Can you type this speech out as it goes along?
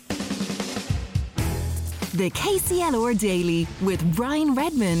The KCLR Daily with Brian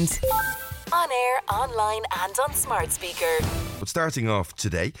Redmond. On air, online and on smart speaker. But starting off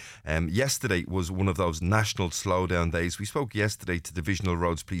today, yesterday was one of those national slowdown days. We spoke yesterday to Divisional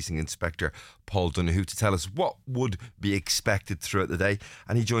Roads Policing Inspector Paul Donohoe to tell us what would be expected throughout the day.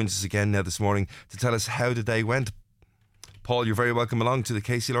 And he joins us again now this morning to tell us how the day went. Paul, you're very welcome along to the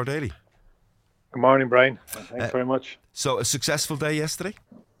KCLR Daily. Good morning, Brian. Thanks very much. So, a successful day yesterday?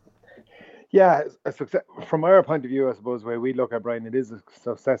 Yeah, from our point of view, I suppose, where we look at, Brian, it is a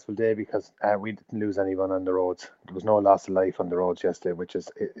successful day because we didn't lose anyone on the roads. There was no loss of life on the roads yesterday, which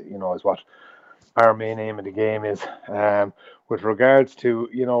is what our main aim of the game is. With regards to,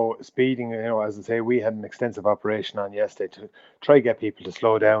 speeding, as I say, we had an extensive operation on yesterday to try to get people to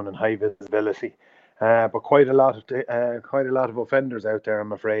slow down in high visibility. But quite a lot of offenders out there,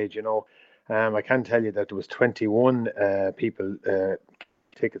 I'm afraid. I can tell you that there was 21 people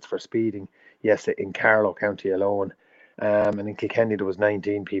tickets for speeding yesterday in Carlow County alone, and in Kilkenny there was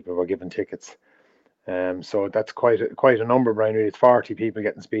 19 people were given tickets. So that's quite a number, Brian. Really, it's 40 people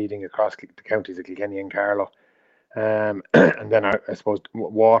getting speeding across the counties of Kilkenny and Carlow. And then I suppose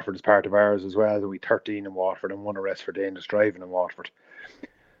Waterford is part of ours as well. We 13 in Waterford and one arrest for dangerous driving in Waterford.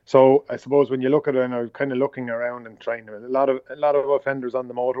 So I suppose when you look at it, and I'm kind of looking around and trying to, a lot of offenders on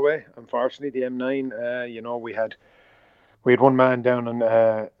the motorway. Unfortunately, the M9, we had one man down in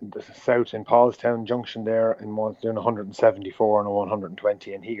the south in Paulstown Junction there and was doing 174 and a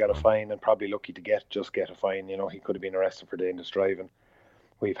 120, and he got a fine and probably lucky to get a fine. He could have been arrested for dangerous driving.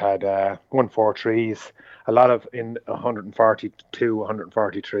 We've had 143s, a lot of in 142,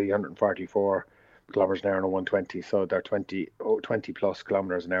 143, 144 kilometres an hour and a 120, so they're 20 plus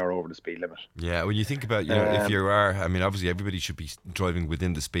kilometres an hour over the speed limit. Yeah, when you think about, if you are, obviously everybody should be driving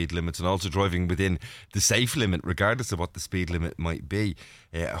within the speed limits and also driving within the safe limit, regardless of what the speed limit might be.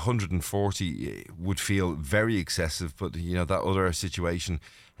 140 would feel very excessive, but that other situation,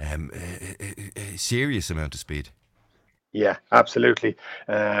 a serious amount of speed. Yeah, absolutely.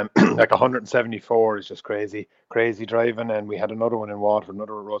 Like 174 is just crazy driving. And we had another one in Waterford.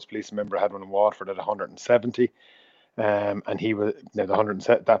 Another roads police member had one in Waterford at 170. And he was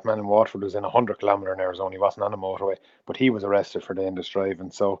that man in Waterford was in 100 kilometre an hour zone. He wasn't on a motorway, but he was arrested for dangerous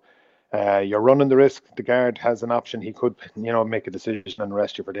driving. So you're running the risk. The guard has an option. He could, make a decision and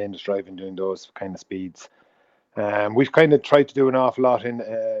arrest you for dangerous driving doing those kind of speeds. We've kind of tried to do an awful lot in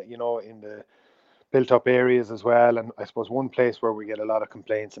the built up areas as well, and I suppose one place where we get a lot of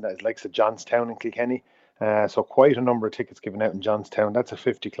complaints, and that is like Johnstown in Kilkenny. So quite a number of tickets given out in Johnstown. That's a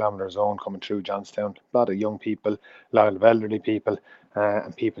 50 kilometre zone coming through Johnstown. A lot of young people, a lot of elderly people,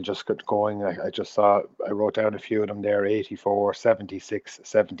 and people just got going. I wrote down a few of them there: 84, 76,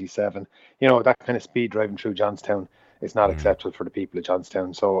 77. That kind of speed driving through Johnstown is not acceptable for the people of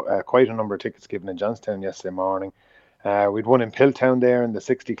Johnstown. So quite a number of tickets given in Johnstown yesterday morning. We'd one in Piltown there in the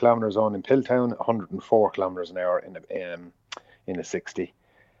 60 kilometre zone in Piltown, 104 kilometres an hour in a 60.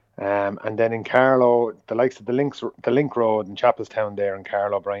 And then in Carlow, the likes of the Link Road in Chapelstown there in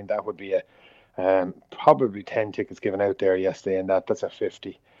Carlow, Brian, that would be probably 10 tickets given out there yesterday, and that's a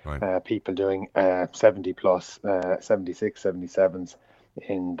 50. Right. People doing 70 plus, 76, 77s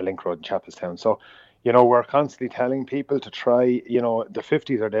in the Link Road in Chapelstown. So, we're constantly telling people to try, the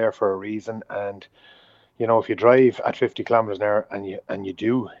 50s are there for a reason, and if you drive at 50 kilometres an hour and you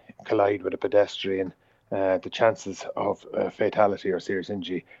do collide with a pedestrian, the chances of fatality or serious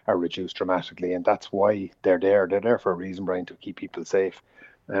injury are reduced dramatically, and that's why they're there. They're there for a reason, Brian, to keep people safe.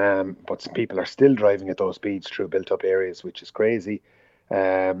 But some people are still driving at those speeds through built-up areas, which is crazy,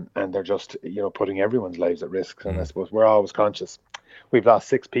 and they're just putting everyone's lives at risk. And I suppose we're always conscious. We've lost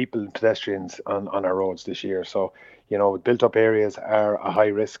 6 people, pedestrians, on our roads this year. So, built-up areas are a high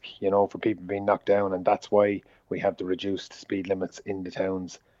risk, for people being knocked down. And that's why we have the reduced speed limits in the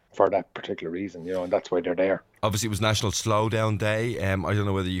towns for that particular reason, and that's why they're there. Obviously, it was National Slowdown Day. I don't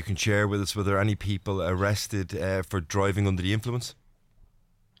know whether you can share with us, were there any people arrested for driving under the influence?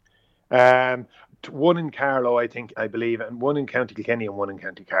 One in Carlow, I believe, and one in County Kilkenny and one in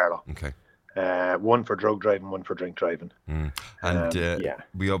County Carlow. Okay. One for drug driving, one for drink driving. And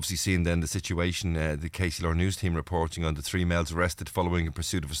we obviously seen then the situation, the KCLR News team reporting on the 3 males arrested following in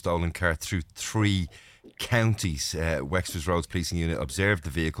pursuit of a stolen car through 3 counties. Wexford's Roads Policing Unit observed the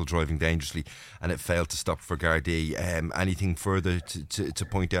vehicle driving dangerously and it failed to stop for Gardaí. Anything further to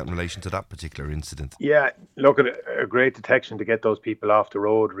point out in relation to that particular incident? Yeah, look, at a great detection to get those people off the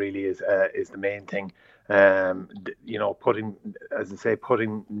road really is the main thing. Putting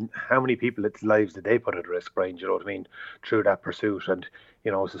how many people's lives did they put at risk, Brian? Do you know what I mean? Through that pursuit, and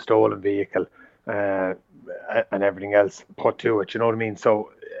it's a stolen vehicle and everything else put to it. You know what I mean?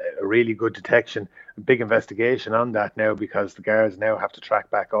 So a really good detection, a big investigation on that now, because the guards now have to track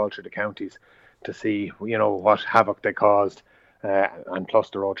back all through the counties to see, what havoc they caused, and plus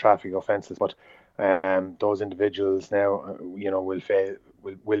the road traffic offences. But those individuals now,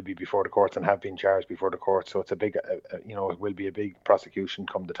 will be before the courts and have been charged before the courts. So it's a big, it will be a big prosecution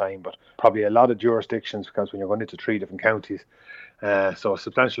come the time. But probably a lot of jurisdictions, because when you're going into 3 different counties, so a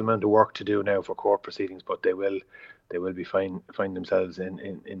substantial amount of work to do now for court proceedings. But they will be find themselves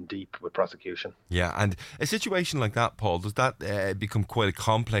in deep with prosecution. Yeah, and a situation like that, Paul, does that become quite a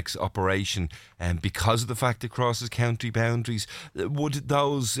complex operation because of the fact it crosses county boundaries? Would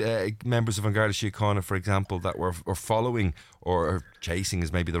those members of An Garda Síochána, for example, that were following, or chasing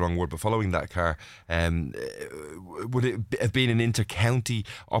is maybe the wrong word, but following that car, would it have been an inter-county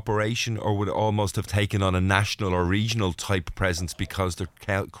operation, or would it almost have taken on a national or regional type presence because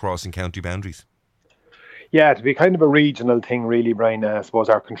they're crossing county boundaries? Yeah, to be kind of a regional thing, really, Brian. I suppose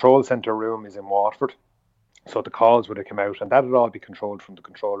our control centre room is in Waterford, so the calls would have come out, and that would all be controlled from the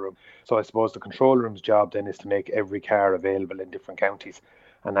control room. So I suppose the control room's job then is to make every car available in different counties,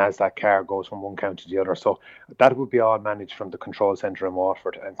 and as that car goes from one county to the other. So that would be all managed from the control centre in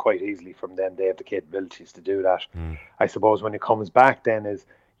Waterford, and quite easily from them. They have the capabilities to do that. I suppose when it comes back then is,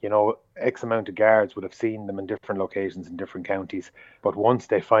 X amount of guards would have seen them in different locations in different counties. But once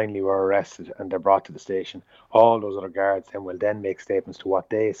they finally were arrested and they're brought to the station, all those other guards then will then make statements to what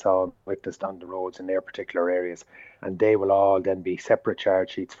they saw and witnessed on the roads in their particular areas. And they will all then be separate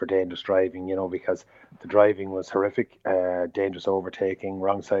charge sheets for dangerous driving, because the driving was horrific, dangerous overtaking,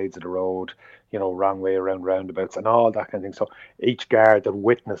 wrong sides of the road, wrong way around roundabouts and all that kind of thing. So each guard that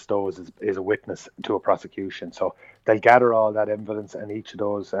witnessed those is a witness to a prosecution. So they'll gather all that evidence, and each of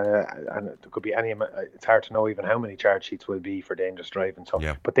those, and there could be any, it's hard to know even how many charge sheets will be for dangerous driving. So,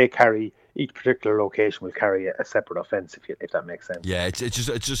 yeah. But they carry, each particular location will carry a separate offence, if that makes sense. Yeah, it's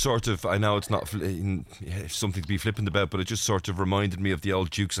just sort of, I know it's not something to be flippant about, but it just sort of reminded me of the old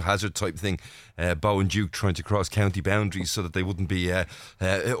Dukes of Hazzard type thing, Bow and Duke trying to cross county boundaries so that they wouldn't be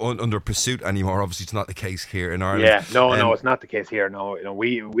under pursuit anymore. Obviously, it's not the case here in Ireland. Yeah, no, it's not the case here. No,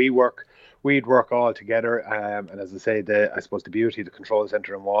 we'd work all together, and as I say, I suppose the beauty of the control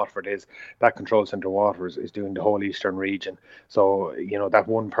centre in Waterford is that control centre in Waterford is doing the whole eastern region. So that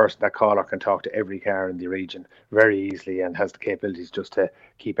one person, that caller, can talk to every car in the region very easily and has the capabilities just to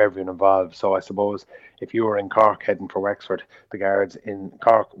keep everyone involved. So I suppose if you were in Cork heading for Wexford, the guards in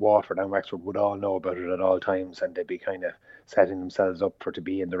Cork, Waterford and Wexford would all know about it at all times, and they'd be kind of setting themselves up to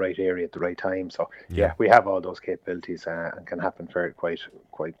be in the right area at the right time. So yeah, we have all those capabilities, and can happen quite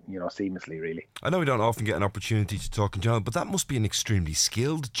seamlessly, really. I know we don't often get an opportunity to talk in general, but that must be an extremely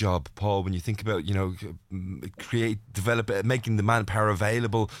skilled job, Paul, when you think about develop making the manpower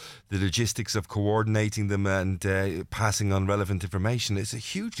available, the logistics of coordinating them and passing on relevant information. It's a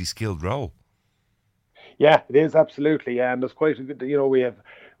hugely skilled role. Yeah, it is, absolutely. And there's quite a good, we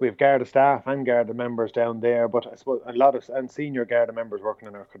have Garda staff and Garda members down there, but I suppose a lot of senior Garda members working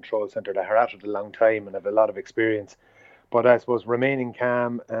in our control centre that are at it a long time and have a lot of experience. But I suppose remaining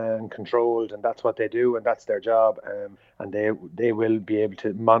calm and controlled, and that's what they do, and that's their job. And they will be able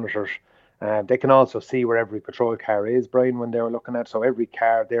to monitor. They can also see where every patrol car is, Brian, when they're looking at. So every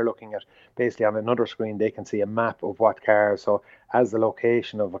car they're looking at, basically on another screen, they can see a map of what car. So as the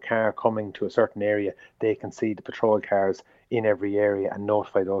location of a car coming to a certain area, they can see the patrol cars in every area and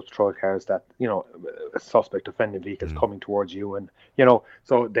notify those patrol cars that, a suspect offending vehicle is coming towards you. And,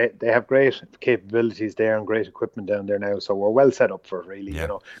 so they have great capabilities there and great equipment down there now. So we're well set up for it, really,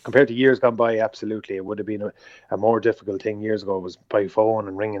 compared to years gone by. Absolutely. It would have been a more difficult thing years ago. It was by phone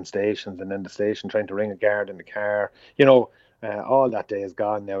and ringing stations, and then the station trying to ring a guard in the car. All that day is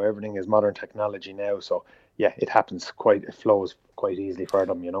gone now. Everything is modern technology now. So yeah, it flows quite easily for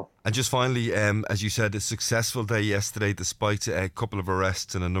them, And just finally, as you said, a successful day yesterday, despite a couple of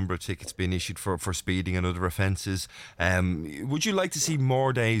arrests and a number of tickets being issued for speeding and other offences. Would you like to see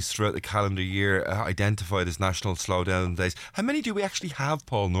more days throughout the calendar year identified as national slowdown days? How many do we actually have,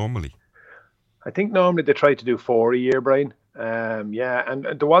 Paul, normally? I think normally they try to do 4 a year, Brian. And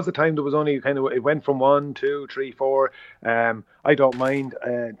there was a time there was only it went from 1, 2, 3, 4. I don't mind,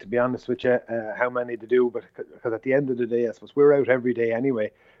 to be honest with you, how many they do, but because at the end of the day, I suppose we're out every day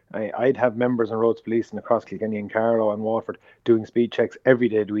anyway. I'd have members in roads police across Kilkenny and Carlow and Waterford doing speed checks every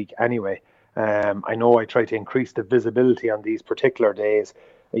day of the week anyway. I know I try to increase the visibility on these particular days,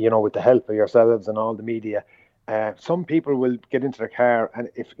 with the help of yourselves and all the media. Some people will get into their car, and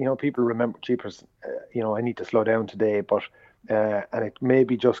if people remember, jeepers, I need to slow down today, but and it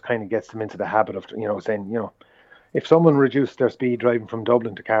maybe just kind of gets them into the habit of saying, if someone reduced their speed driving from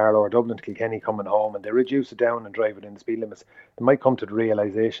Dublin to Carlow or Dublin to Kilkenny coming home, and they reduce it down and drive it in the speed limits, they might come to the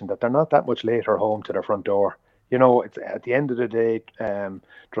realisation that they're not that much later home to their front door. It's at the end of the day,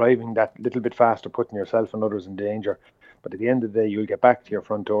 driving that little bit faster, putting yourself and others in danger. But at the end of the day, you'll get back to your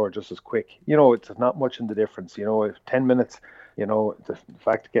front door just as quick. It's not much in the difference. If 10 minutes, the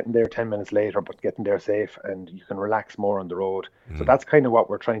fact of getting there 10 minutes later, but getting there safe, and you can relax more on the road. So that's kind of what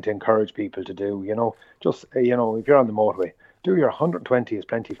we're trying to encourage people to do. Just, if you're on the motorway, do your 120 is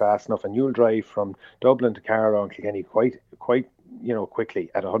plenty fast enough, and you'll drive from Dublin to Carlow and Kilkenny quite quickly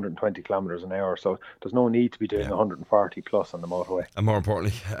at 120 kilometres an hour. So there's no need to be doing 140 plus on the motorway. And more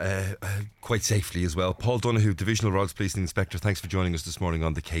importantly, quite safely as well. Paul Donohoe, Divisional Roads Policing Inspector, thanks for joining us this morning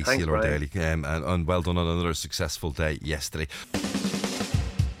on the KCLR Daily. And well done on another successful day yesterday.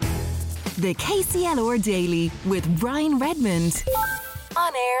 The KCLR Daily with Brian Redmond.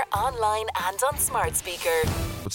 On air, online and on smart speaker.